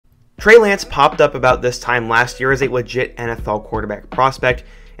Trey Lance popped up about this time last year as a legit NFL quarterback prospect,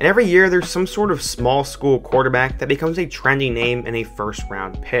 and every year there's some sort of small school quarterback that becomes a trendy name and a first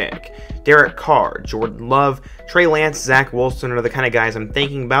round pick. Derek Carr, Jordan Love, Trey Lance, Zach Wilson are the kind of guys I'm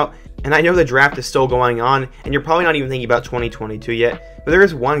thinking about, and I know the draft is still going on, and you're probably not even thinking about 2022 yet, but there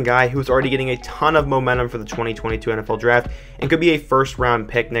is one guy who's already getting a ton of momentum for the 2022 NFL Draft and could be a first-round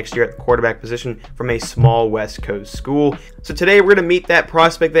pick next year at the quarterback position from a small West Coast school. So today we're going to meet that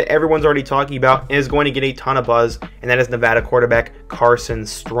prospect that everyone's already talking about and is going to get a ton of buzz, and that is Nevada quarterback Carson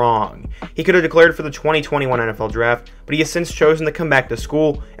Strong. He could have declared for the 2021 NFL Draft, but he has since chosen to come back to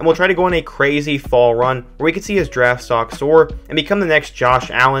school and will try to go on a crazy fall run where we could see his draft stock soar and become the next Josh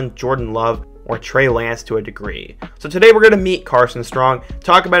Allen, Jordan Love, or Trey Lance to a degree. So today we're going to meet Carson Strong,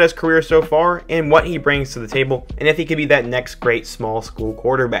 talk about his career so far and what he brings to the table and if he could be that next great small school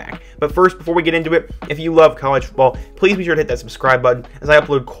quarterback. But first, before we get into it, if you love college football, please be sure to hit that subscribe button as I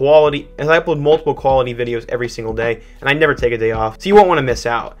upload multiple quality videos every single day and I never take a day off, so you won't want to miss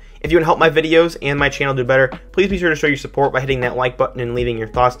out. If you want to help my videos and my channel do better, please be sure to show your support by hitting that like button and leaving your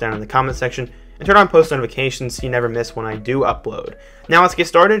thoughts down in the comment section, and turn on post notifications so you never miss when I do upload. Now let's get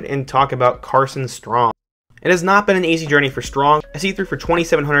started and talk about Carson Strong. It has not been an easy journey for Strong, as he threw for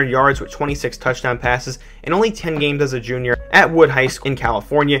 2,700 yards with 26 touchdown passes in only 10 games as a junior at Wood High School in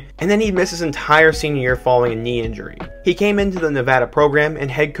California, and then he'd miss his entire senior year following a knee injury. He came into the Nevada program, and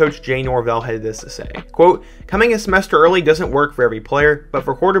head coach Jay Norvell had this to say, quote, "Coming a semester early doesn't work for every player, but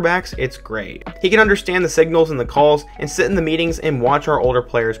for quarterbacks, it's great. He can understand the signals and the calls, and sit in the meetings and watch our older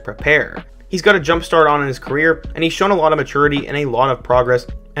players prepare. He's got a jump start on in his career, and he's shown a lot of maturity and a lot of progress,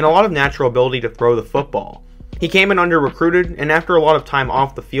 and a lot of natural ability to throw the football. He came in under-recruited, and after a lot of time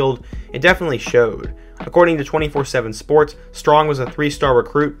off the field, it definitely showed. According to 24/7 Sports, Strong was a 3-star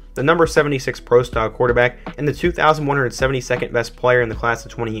recruit, the number 76 pro-style quarterback, and the 2,172nd best player in the class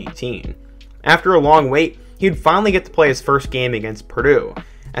of 2018. After a long wait, he would finally get to play his first game against Purdue.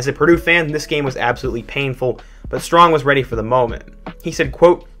 As a Purdue fan, this game was absolutely painful, but Strong was ready for the moment. He said,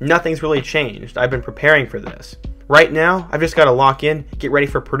 quote, "Nothing's really changed. I've been preparing for this. Right now, I've just got to lock in, get ready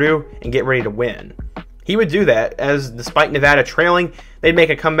for Purdue, and get ready to win." He would do that, as despite Nevada trailing, they'd make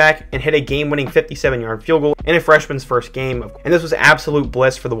a comeback and hit a game-winning 57-yard field goal in a freshman's first game. And this was absolute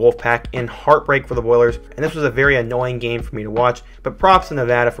bliss for the Wolfpack and heartbreak for the Boilers, and this was a very annoying game for me to watch, but props to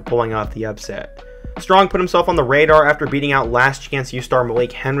Nevada for pulling off the upset. Strong put himself on the radar after beating out last chance U-star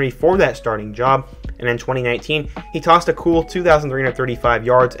Malik Henry for that starting job, and in 2019, he tossed a cool 2,335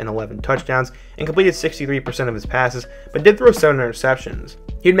 yards and 11 touchdowns and completed 63% of his passes, but did throw 7 interceptions.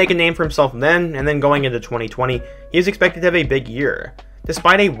 He'd make a name for himself then, and then going into 2020, he was expected to have a big year.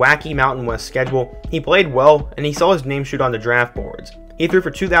 Despite a wacky Mountain West schedule, he played well, and he saw his name shoot on the draft boards. He threw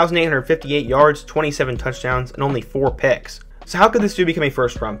for 2,858 yards, 27 touchdowns, and only 4 picks. So how could this dude become a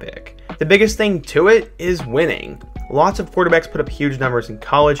first-round pick? The biggest thing to it is winning. Lots of quarterbacks put up huge numbers in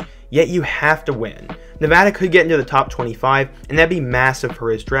college, yet you have to win. Nevada could get into the top 25, and that'd be massive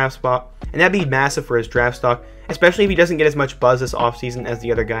for his draft spot, especially if he doesn't get as much buzz this offseason as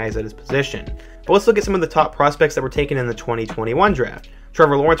the other guys at his position. But let's look at some of the top prospects that were taken in the 2021 draft.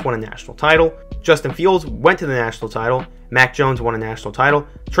 Trevor Lawrence won a national title, Justin Fields went to the national title, Mac Jones won a national title,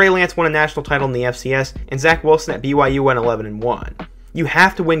 Trey Lance won a national title in the FCS, and Zach Wilson at BYU went 11-1. You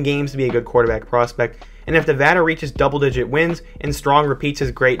have to win games to be a good quarterback prospect, and if Nevada reaches double-digit wins and Strong repeats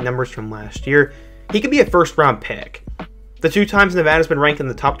his great numbers from last year, he could be a first-round pick. The 2 times Nevada's been ranked in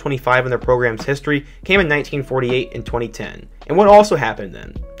the top 25 in their program's history came in 1948 and 2010. And what also happened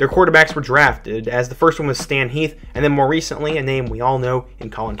then? Their quarterbacks were drafted, as the first one was Stan Heath, and then more recently, a name we all know in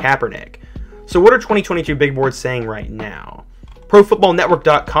Colin Kaepernick. So what are 2022 big boards saying right now?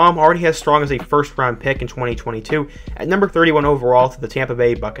 ProFootballNetwork.com already has Strong as a first-round pick in 2022 at number 31 overall to the Tampa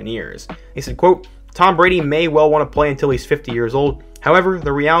Bay Buccaneers. They said, quote, "Tom Brady may well want to play until he's 50 years old. However,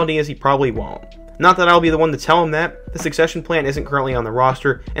 the reality is he probably won't. Not that I'll be the one to tell him that. The succession plan isn't currently on the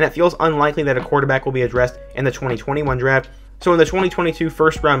roster, and it feels unlikely that a quarterback will be addressed in the 2021 draft. So in the 2022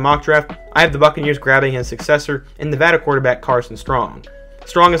 first-round mock draft, I have the Buccaneers grabbing his successor in Nevada quarterback Carson Strong.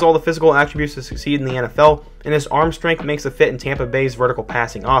 Strong has all the physical attributes to succeed in the NFL, and his arm strength makes a fit in Tampa Bay's vertical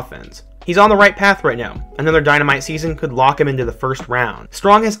passing offense. He's on the right path right now. Another dynamite season could lock him into the first round.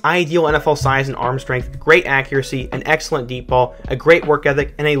 Strong has ideal NFL size and arm strength, great accuracy, an excellent deep ball, a great work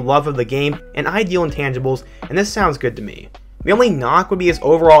ethic, and a love of the game, and ideal intangibles, and this sounds good to me. The only knock would be his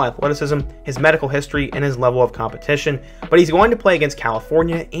overall athleticism, his medical history, and his level of competition, but he's going to play against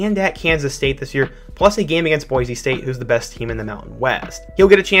California and at Kansas State this year, plus a game against Boise State, who's the best team in the Mountain West. He'll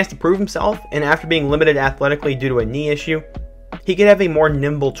get a chance to prove himself, and after being limited athletically due to a knee issue, he could have a more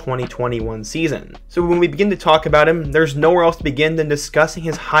nimble 2021 season. So when we begin to talk about him, there's nowhere else to begin than discussing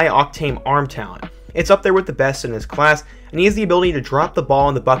his high-octane arm talent. It's up there with the best in his class, and he has the ability to drop the ball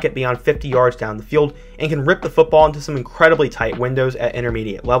in the bucket beyond 50 yards down the field and can rip the football into some incredibly tight windows at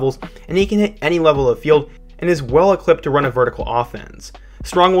intermediate levels, and he can hit any level of field and is well equipped to run a vertical offense.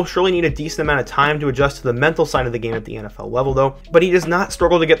 Strong will surely need a decent amount of time to adjust to the mental side of the game at the NFL level though, but he does not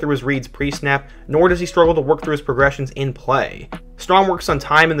struggle to get through his reads pre-snap, nor does he struggle to work through his progressions in play. Strong works on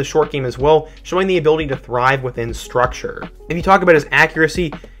time in the short game as well, showing the ability to thrive within structure. If you talk about his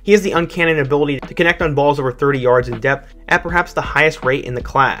accuracy, he has the uncanny ability to connect on balls over 30 yards in depth at perhaps the highest rate in the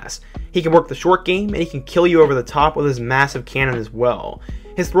class. He can work the short game, and he can kill you over the top with his massive cannon as well.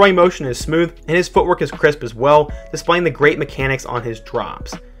 His throwing motion is smooth, and his footwork is crisp as well, displaying the great mechanics on his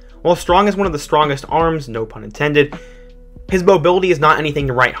drops. While Strong is one of the strongest arms, no pun intended, his mobility is not anything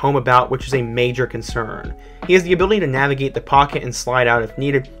to write home about, which is a major concern. He has the ability to navigate the pocket and slide out if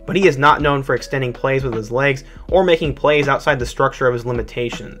needed, but he is not known for extending plays with his legs or making plays outside the structure of his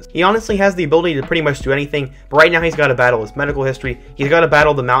limitations. He honestly has the ability to pretty much do anything, but right now he's got to battle his medical history, he's got to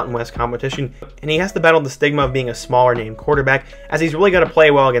battle the Mountain West competition, and he has to battle the stigma of being a smaller name quarterback, as he's really got to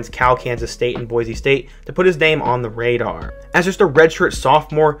play well against Cal, Kansas State, and Boise State to put his name on the radar. As just a redshirt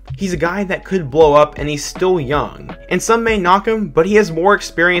sophomore, he's a guy that could blow up, and he's still young. And some may knock him, but he has more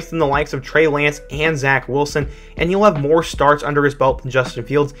experience than the likes of Trey Lance and Zach Wilson, and he'll have more starts under his belt than Justin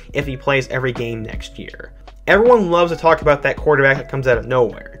Fields if he plays every game next year. Everyone loves to talk about that quarterback that comes out of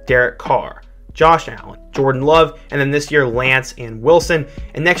nowhere, Derek Carr, Josh Allen, Jordan Love, and then this year Lance and Wilson,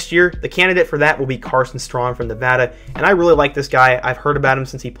 and next year the candidate for that will be Carson Strong from Nevada, and I really like this guy. I've heard about him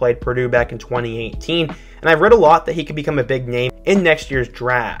since he played Purdue back in 2018, and I've read a lot that he could become a big name in next year's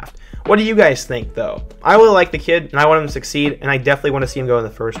draft. What do you guys think though? I really like the kid, and I want him to succeed, and I definitely want to see him go in the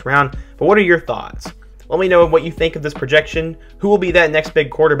first round, but what are your thoughts? Let me know what you think of this projection, who will be that next big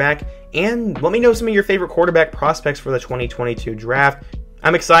quarterback, and let me know some of your favorite quarterback prospects for the 2022 draft.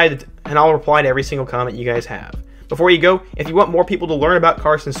 I'm excited, and I'll reply to every single comment you guys have. Before you go, if you want more people to learn about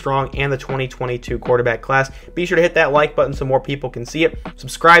Carson Strong and the 2022 quarterback class, be sure to hit that like button so more people can see it.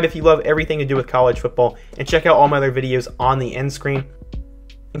 Subscribe if you love everything to do with college football, and check out all my other videos on the end screen,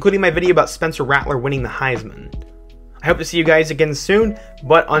 including my video about Spencer Rattler winning the Heisman. I hope to see you guys again soon,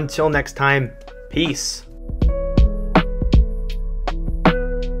 but until next time, peace.